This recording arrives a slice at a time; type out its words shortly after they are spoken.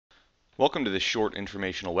Welcome to this short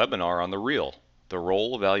informational webinar on the REAL, the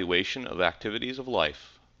Role Evaluation of Activities of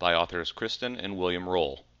Life, by authors Kristen and William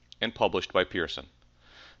Roll, and published by Pearson.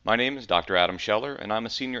 My name is Dr. Adam Scheller, and I'm a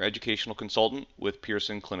Senior Educational Consultant with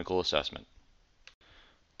Pearson Clinical Assessment.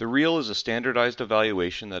 The REAL is a standardized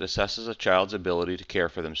evaluation that assesses a child's ability to care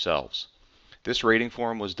for themselves. This rating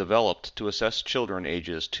form was developed to assess children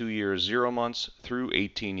ages 2 years 0 months through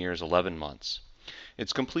 18 years 11 months.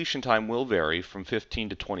 Its completion time will vary from 15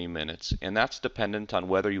 to 20 minutes, and that's dependent on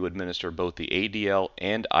whether you administer both the ADL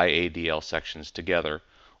and IADL sections together,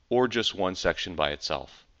 or just one section by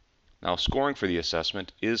itself. Now, scoring for the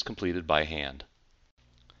assessment is completed by hand.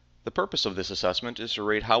 The purpose of this assessment is to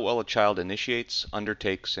rate how well a child initiates,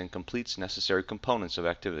 undertakes, and completes necessary components of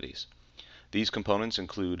activities. These components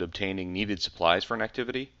include obtaining needed supplies for an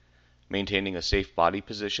activity, maintaining a safe body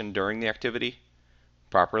position during the activity,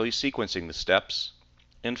 properly sequencing the steps,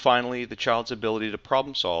 and finally, the child's ability to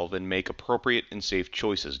problem solve and make appropriate and safe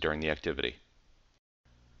choices during the activity.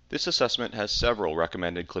 This assessment has several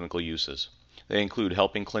recommended clinical uses. They include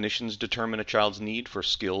helping clinicians determine a child's need for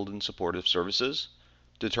skilled and supportive services,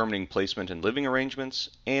 determining placement and living arrangements,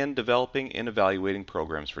 and developing and evaluating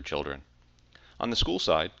programs for children. On the school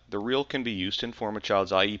side, the REAL can be used to inform a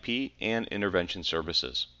child's IEP and intervention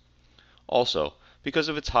services. Also, because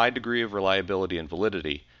of its high degree of reliability and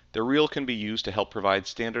validity, the REAL can be used to help provide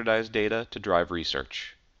standardized data to drive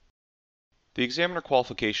research. The examiner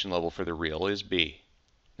qualification level for the REAL is B.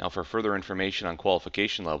 Now, for further information on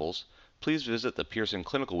qualification levels, please visit the Pearson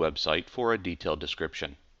Clinical website for a detailed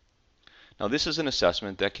description. Now, this is an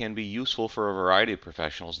assessment that can be useful for a variety of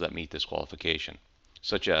professionals that meet this qualification,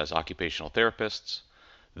 such as occupational therapists,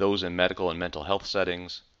 those in medical and mental health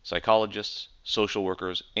settings, psychologists, social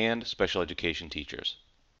workers, and special education teachers.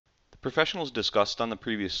 The professionals discussed on the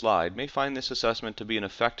previous slide may find this assessment to be an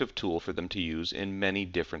effective tool for them to use in many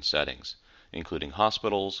different settings, including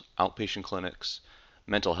hospitals, outpatient clinics,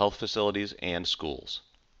 mental health facilities, and schools.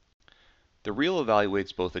 The REAL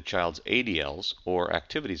evaluates both a child's ADLs, or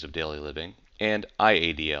activities of daily living, and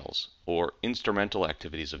IADLs, or instrumental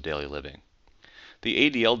activities of daily living. The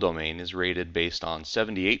ADL domain is rated based on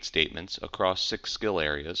 78 statements across 6 skill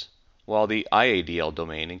areas, while the IADL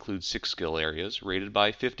domain includes 6 skill areas rated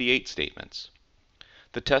by 58 statements.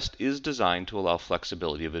 The test is designed to allow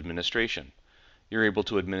flexibility of administration. You're able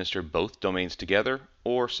to administer both domains together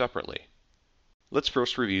or separately. Let's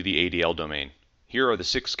first review the ADL domain. Here are the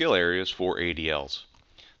 6 skill areas for ADLs.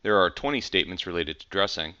 There are 20 statements related to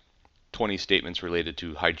dressing, 20 statements related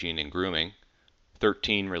to hygiene and grooming,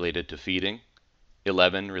 13 related to feeding,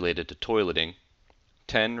 11 related to toileting,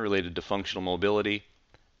 10 related to functional mobility,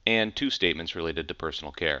 and 2 statements related to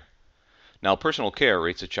personal care. Now, personal care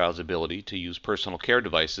rates a child's ability to use personal care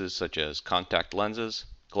devices such as contact lenses,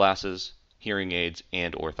 glasses, hearing aids,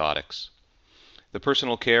 and orthotics. The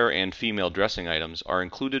personal care and female dressing items are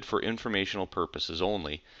included for informational purposes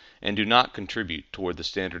only and do not contribute toward the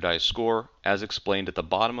standardized score as explained at the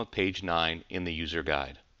bottom of page 9 in the user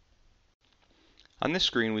guide. On this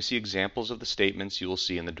screen, we see examples of the statements you will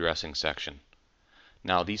see in the dressing section.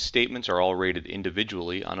 Now, these statements are all rated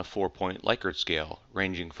individually on a 4-point Likert scale,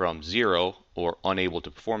 ranging from 0, or unable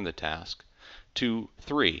to perform the task, to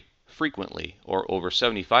 3, frequently, or over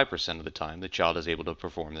 75% of the time the child is able to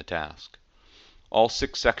perform the task. All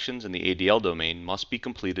 6 sections in the ADL domain must be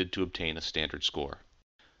completed to obtain a standard score.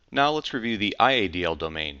 Now let's review the IADL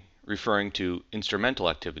domain, referring to instrumental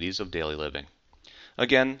activities of daily living.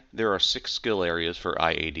 Again, there are 6 skill areas for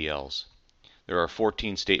IADLs. There are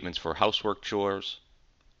 14 statements for housework chores,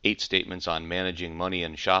 8 statements on managing money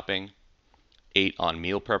and shopping, 8 on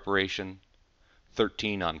meal preparation,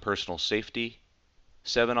 13 on personal safety,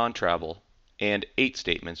 7 on travel, and 8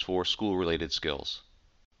 statements for school-related skills.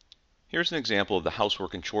 Here's an example of the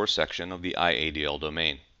housework and chores section of the IADL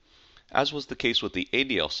domain. As was the case with the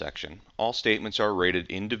ADL section, all statements are rated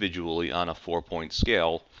individually on a 4-point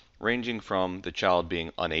scale, ranging from the child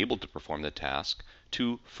being unable to perform the task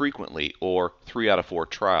to frequently, or 3 out of 4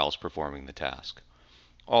 trials performing the task.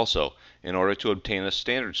 Also, in order to obtain a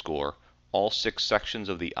standard score, all 6 sections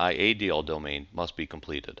of the IADL domain must be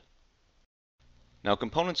completed. Now,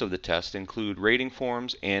 components of the test include rating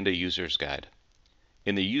forms and a user's guide.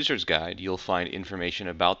 In the user's guide, you'll find information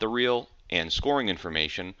about the REAL and scoring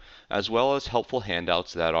information, as well as helpful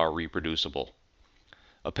handouts that are reproducible.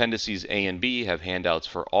 Appendices A and B have handouts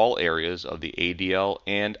for all areas of the ADL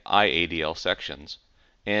and IADL sections,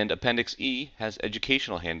 and Appendix E has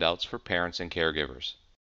educational handouts for parents and caregivers.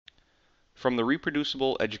 From the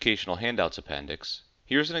Reproducible Educational Handouts Appendix,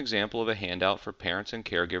 here's an example of a handout for parents and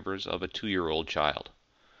caregivers of a 2-year-old child.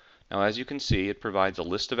 Now, as you can see, it provides a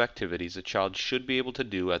list of activities a child should be able to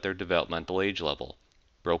do at their developmental age level,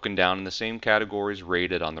 broken down in the same categories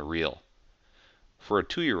rated on the reel. For a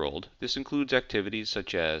 2-year-old, this includes activities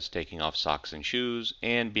such as taking off socks and shoes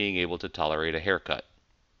and being able to tolerate a haircut.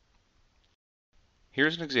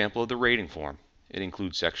 Here's an example of the rating form. It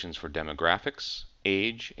includes sections for demographics,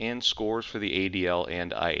 age, and scores for the ADL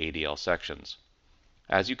and IADL sections.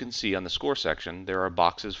 As you can see on the score section, there are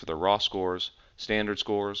boxes for the raw scores, standard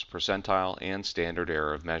scores, percentile, and standard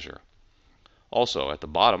error of measure. Also, at the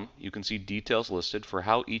bottom, you can see details listed for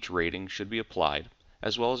how each rating should be applied,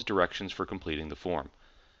 as well as directions for completing the form.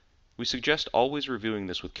 We suggest always reviewing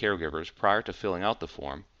this with caregivers prior to filling out the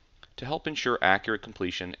form to help ensure accurate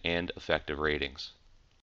completion and effective ratings.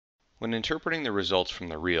 When interpreting the results from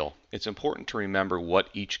the reel, it's important to remember what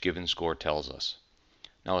each given score tells us.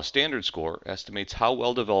 Now, a standard score estimates how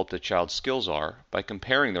well developed a child's skills are by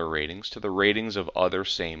comparing their ratings to the ratings of other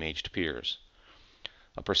same-aged peers.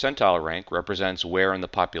 A percentile rank represents where in the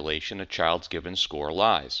population a child's given score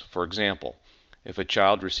lies. For example, if a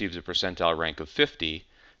child receives a percentile rank of 50,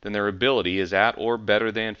 then their ability is at or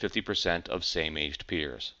better than 50% of same-aged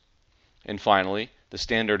peers. And finally, the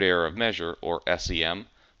standard error of measure, or SEM,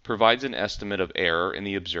 provides an estimate of error in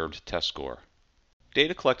the observed test score.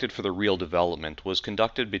 Data collected for the reel development was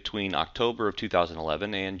conducted between October of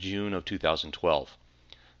 2011 and June of 2012.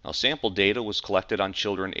 Now, sample data was collected on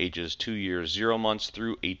children ages 2 years 0 months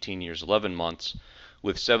through 18 years 11 months,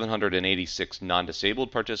 with 786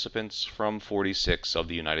 non-disabled participants from 46 of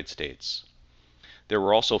the United States. There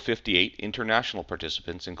were also 58 international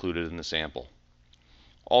participants included in the sample.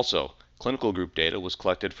 Also, clinical group data was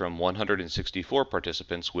collected from 164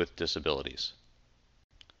 participants with disabilities.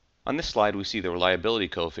 On this slide, we see the reliability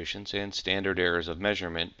coefficients and standard errors of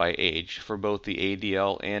measurement by age for both the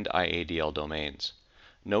ADL and IADL domains.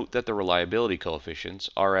 Note that the reliability coefficients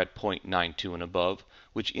are at 0.92 and above,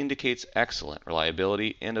 which indicates excellent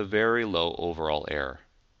reliability and a very low overall error.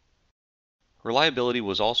 Reliability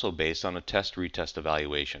was also based on a test-retest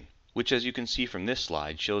evaluation, which, as you can see from this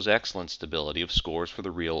slide, shows excellent stability of scores for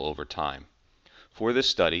the reel over time. For this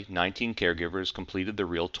study, 19 caregivers completed the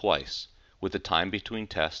reel twice, with a time between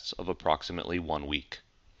tests of approximately 1 week.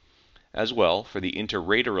 As well, for the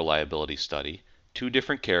inter-rater reliability study, 2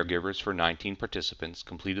 different caregivers for 19 participants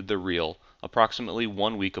completed the reel approximately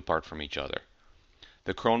 1 week apart from each other.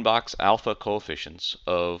 The Cronbach's alpha coefficients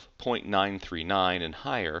of 0.939 and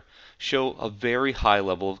higher show a very high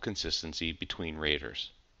level of consistency between raters.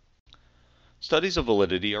 Studies of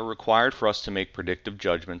validity are required for us to make predictive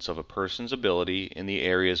judgments of a person's ability in the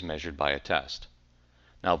areas measured by a test.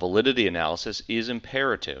 Now, validity analysis is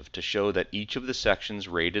imperative to show that each of the sections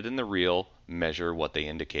rated in the reel measure what they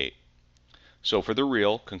indicate. So for the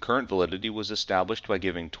reel, concurrent validity was established by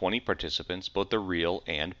giving 20 participants both the reel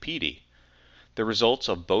and PD. The results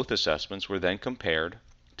of both assessments were then compared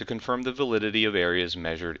to confirm the validity of areas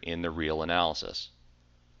measured in the reel analysis.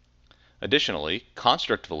 Additionally,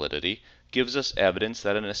 construct validity gives us evidence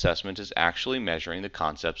that an assessment is actually measuring the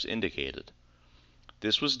concepts indicated.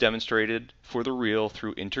 This was demonstrated for the reel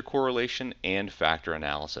through intercorrelation and factor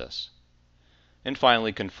analysis. And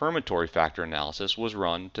finally, confirmatory factor analysis was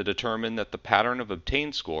run to determine that the pattern of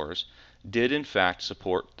obtained scores did in fact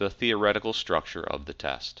support the theoretical structure of the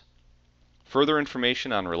test. Further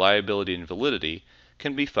information on reliability and validity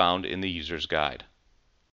can be found in the user's guide.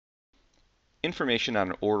 Information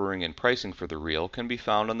on ordering and pricing for the reel can be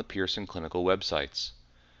found on the Pearson clinical websites.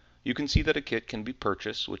 You can see that a kit can be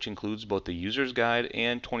purchased, which includes both the user's guide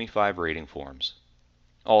and 25 rating forms.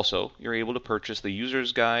 Also, you're able to purchase the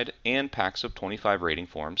user's guide and packs of 25 rating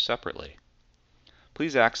forms separately.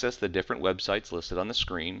 Please access the different websites listed on the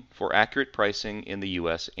screen for accurate pricing in the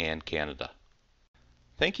US and Canada.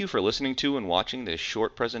 Thank you for listening to and watching this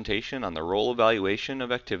short presentation on the role evaluation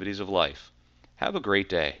of activities of life. Have a great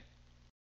day.